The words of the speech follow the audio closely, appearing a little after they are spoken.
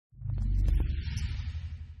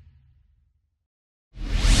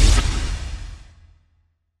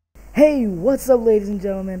Hey, what's up, ladies and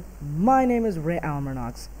gentlemen? My name is Ray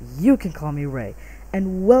Almernox. You can call me Ray,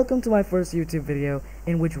 and welcome to my first YouTube video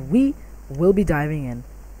in which we will be diving in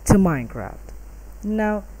to Minecraft.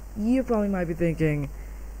 Now, you probably might be thinking,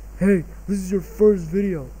 hey, this is your first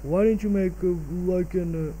video. Why didn't you make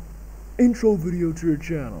an intro video to your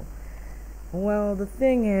channel? Well, the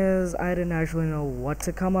thing is, I didn't actually know what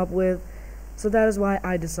to come up with, so that is why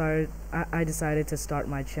I decided to start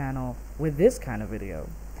my channel with this kind of video.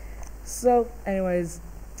 So, anyways,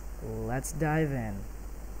 let's dive in.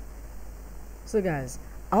 So guys,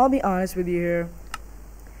 I'll be honest with you here.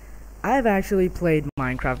 I've actually played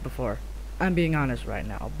Minecraft before. I'm being honest right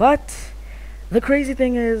now. But the crazy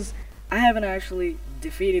thing is, I haven't actually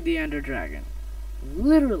defeated the Ender Dragon.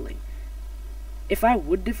 Literally. If I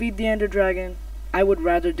would defeat the Ender Dragon, I would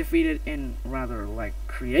rather defeat it in rather like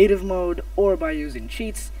creative mode or by using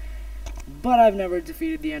cheats. But I've never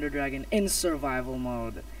defeated the Ender Dragon in survival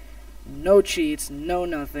mode. No cheats, no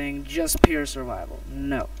nothing, just pure survival.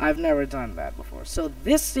 No, I've never done that before. So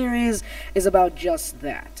this series is about just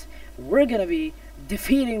that. We're gonna be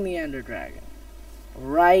defeating the Ender Dragon.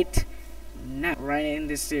 Right now, right in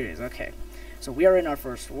this series. Okay, so we are in our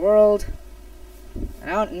first world.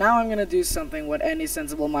 Now I'm gonna do something what any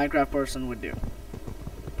sensible Minecraft person would do.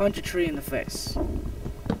 Punch a tree in the face.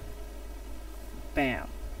 Bam.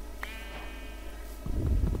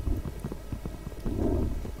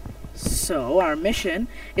 So, our mission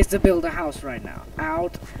is to build a house right now,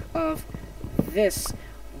 out of this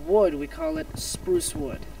wood. We call it spruce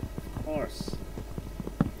wood, of course.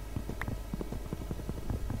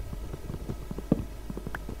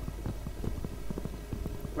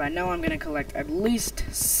 Right now I'm going to collect at least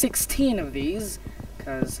 16 of these,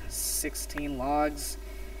 because 16 logs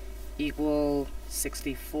equal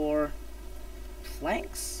 64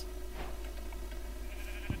 planks.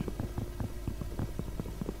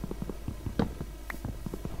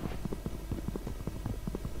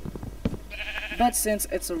 But since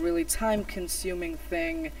it's a really time-consuming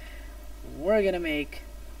thing, we're gonna make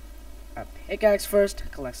a pickaxe first,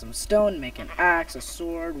 collect some stone, make an axe, a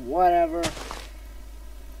sword, whatever,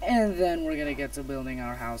 and then we're gonna get to building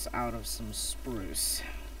our house out of some spruce.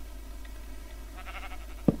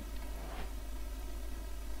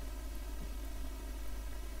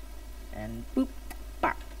 And boop,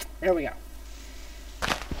 bop, there we go.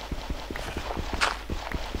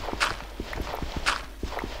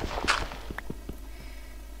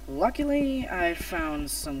 Luckily, I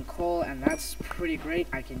found some coal, and that's pretty great.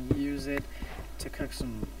 I can use it to cook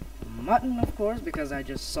some mutton, of course, because I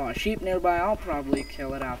just saw a sheep nearby. I'll probably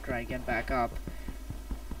kill it after I get back up.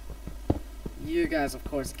 You guys, of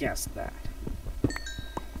course, guessed that.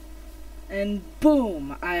 And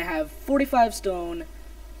boom! I have 45 stone,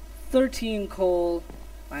 13 coal,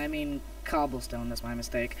 I mean cobblestone, that's my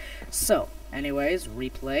mistake. So, anyways,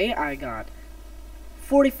 replay, I got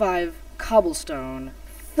 45 cobblestone,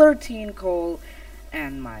 13 coal,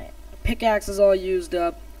 and my pickaxe is all used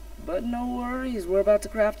up, but no worries, we're about to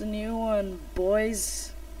craft a new one,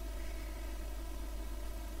 boys.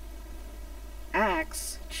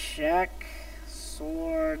 Axe, check.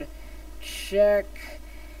 Sword, check.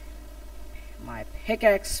 My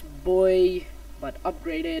pickaxe, boy, but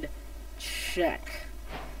upgraded, check.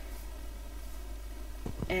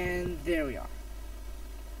 And there we are.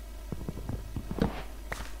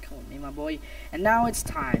 My boy. And now it's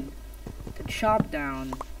time to chop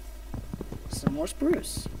down some more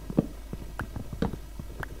spruce.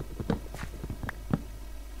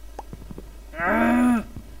 Come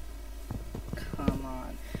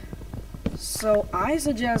on. So I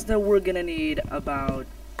suggest that we're gonna need about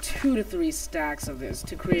 2 to 3 stacks of this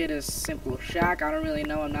to create a simple shack. I don't really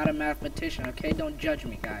know, I'm not a mathematician, okay? Don't judge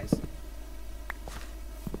me, guys.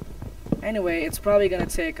 Anyway, it's probably gonna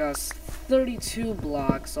take us 32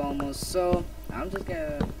 blocks almost, so I'm just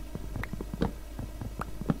gonna...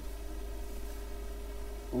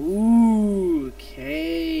 Ooh,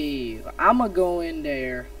 cave. I'ma go in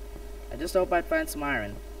there. I just hope I find some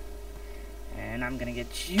iron. And I'm gonna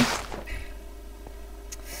get you.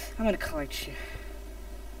 I'm gonna collect you.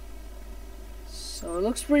 So it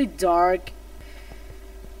looks pretty dark.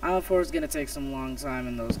 I'm of course gonna take some long time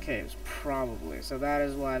in those caves, probably. So that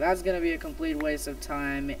is why that's gonna be a complete waste of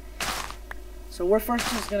time. So we're first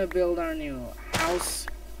just gonna build our new house,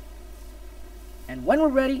 and when we're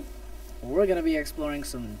ready, we're gonna be exploring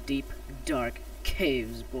some deep, dark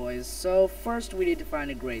caves, boys. So first we need to find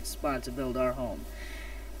a great spot to build our home.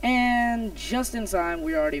 And just in time,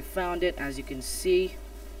 we already found it, as you can see.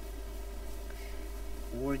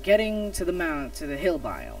 We're getting to the hill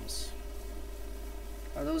biomes.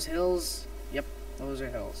 Are those hills? Yep, those are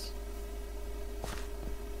hills.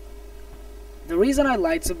 The reason I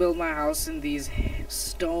like to build my house in these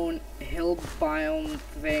stone hill biome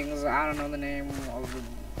things, I don't know the name of the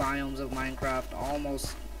biomes of Minecraft,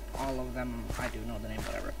 almost all of them, I do know the name,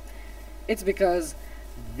 whatever. It's because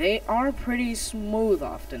they are pretty smooth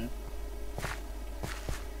often,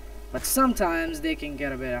 but sometimes they can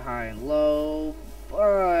get a bit high and low,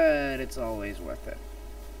 but it's always worth it.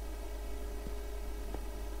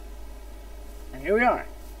 And here we are.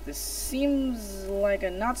 This seems like a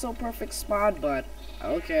not so perfect spot, but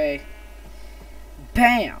okay.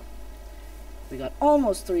 Bam! We got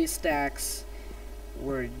almost 3 stacks.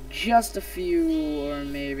 We're just a few, or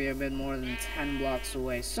maybe a bit more than 10 blocks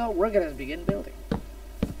away, so we're gonna begin building.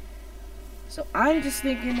 So I'm just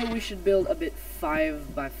thinking that we should build a bit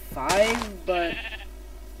 5 by 5, but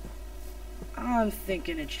I'm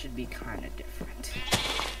thinking it should be kind of different.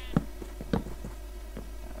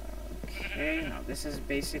 Okay, now this is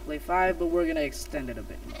basically 5, but we're gonna extend it a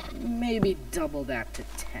bit more. Maybe double that to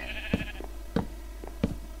 10.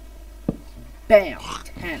 Bam!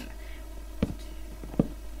 10.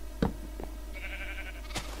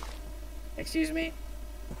 Excuse me?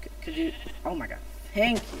 Could you... Oh my god.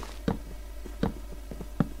 Thank you.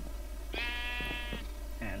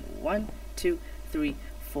 And 1, 2, 3,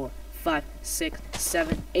 4, 5, 6,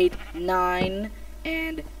 7, 8, 9,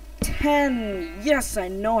 and 10! Yes, I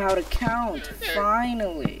know how to count!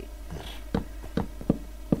 Finally!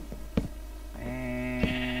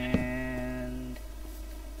 And...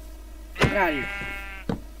 get out of here.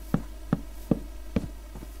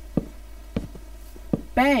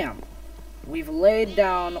 Bam! We've laid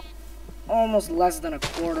down almost less than a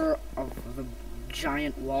quarter of the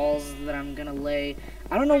giant walls that I'm gonna lay.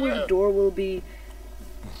 I don't know where the door will be,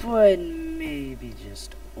 but maybe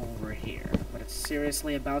just over here. But it's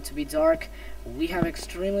seriously about to be dark. We have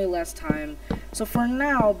extremely less time. So for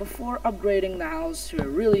now, before upgrading the house to a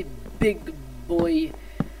really big boy,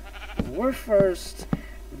 we're first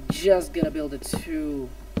just gonna build a two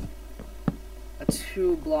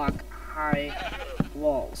block high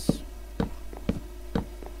walls.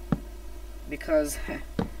 Because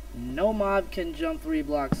no mob can jump 3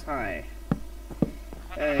 blocks high.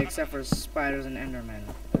 Except for spiders and endermen.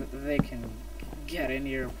 They can get in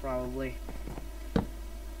here probably.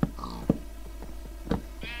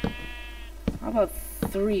 How about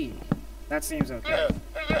 3? That seems okay.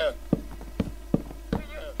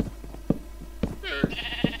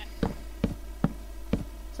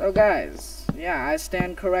 So guys, yeah, I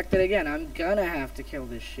stand corrected again. I'm gonna have to kill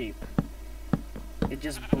this sheep. It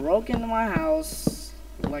just broke into my house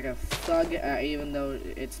like a thug, even though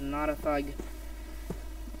it's not a thug.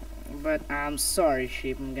 But I'm sorry,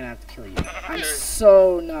 sheep. I'm gonna have to kill you. I'm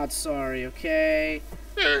so not sorry, okay?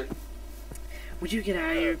 Would you get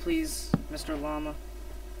out of here, please, Mr. Llama?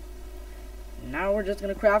 Now we're just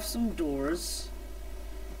gonna craft some doors.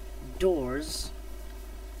 Doors.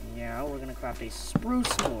 Yeah, we're gonna craft a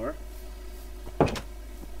spruce door.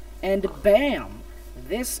 And bam!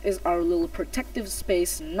 This is our little protective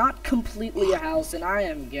space, not completely a house, and I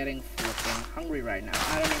am getting flipping hungry right now.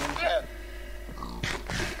 I don't even...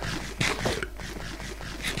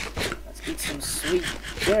 Let's eat some sweet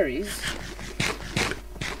berries.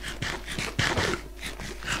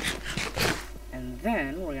 And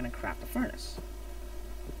then we're gonna craft a furnace.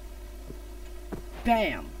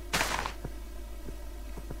 Bam!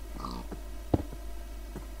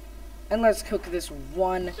 And let's cook this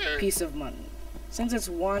one piece of mutton. Since it's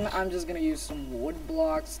 1, I'm just gonna use some wood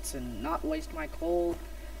blocks to not waste my coal.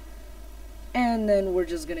 And then we're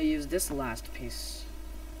just gonna use this last piece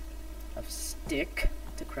of stick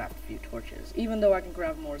to craft a few torches. Even though I can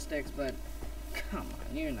craft more sticks, but come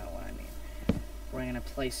on, you know what I mean. We're gonna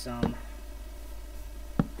place some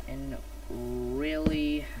in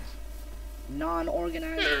really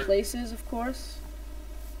non-organized places, of course.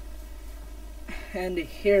 And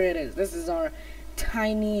here it is. This is our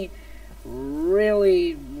tiny,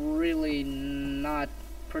 really not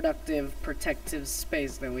productive protective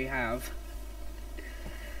space that we have.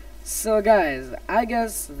 So guys, I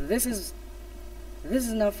guess this is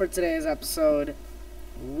enough for today's episode.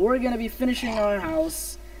 We're gonna be finishing our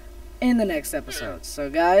house in the next episode. So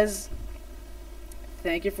guys,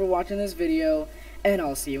 thank you for watching this video, and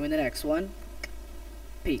I'll see you in the next one.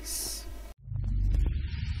 Peace.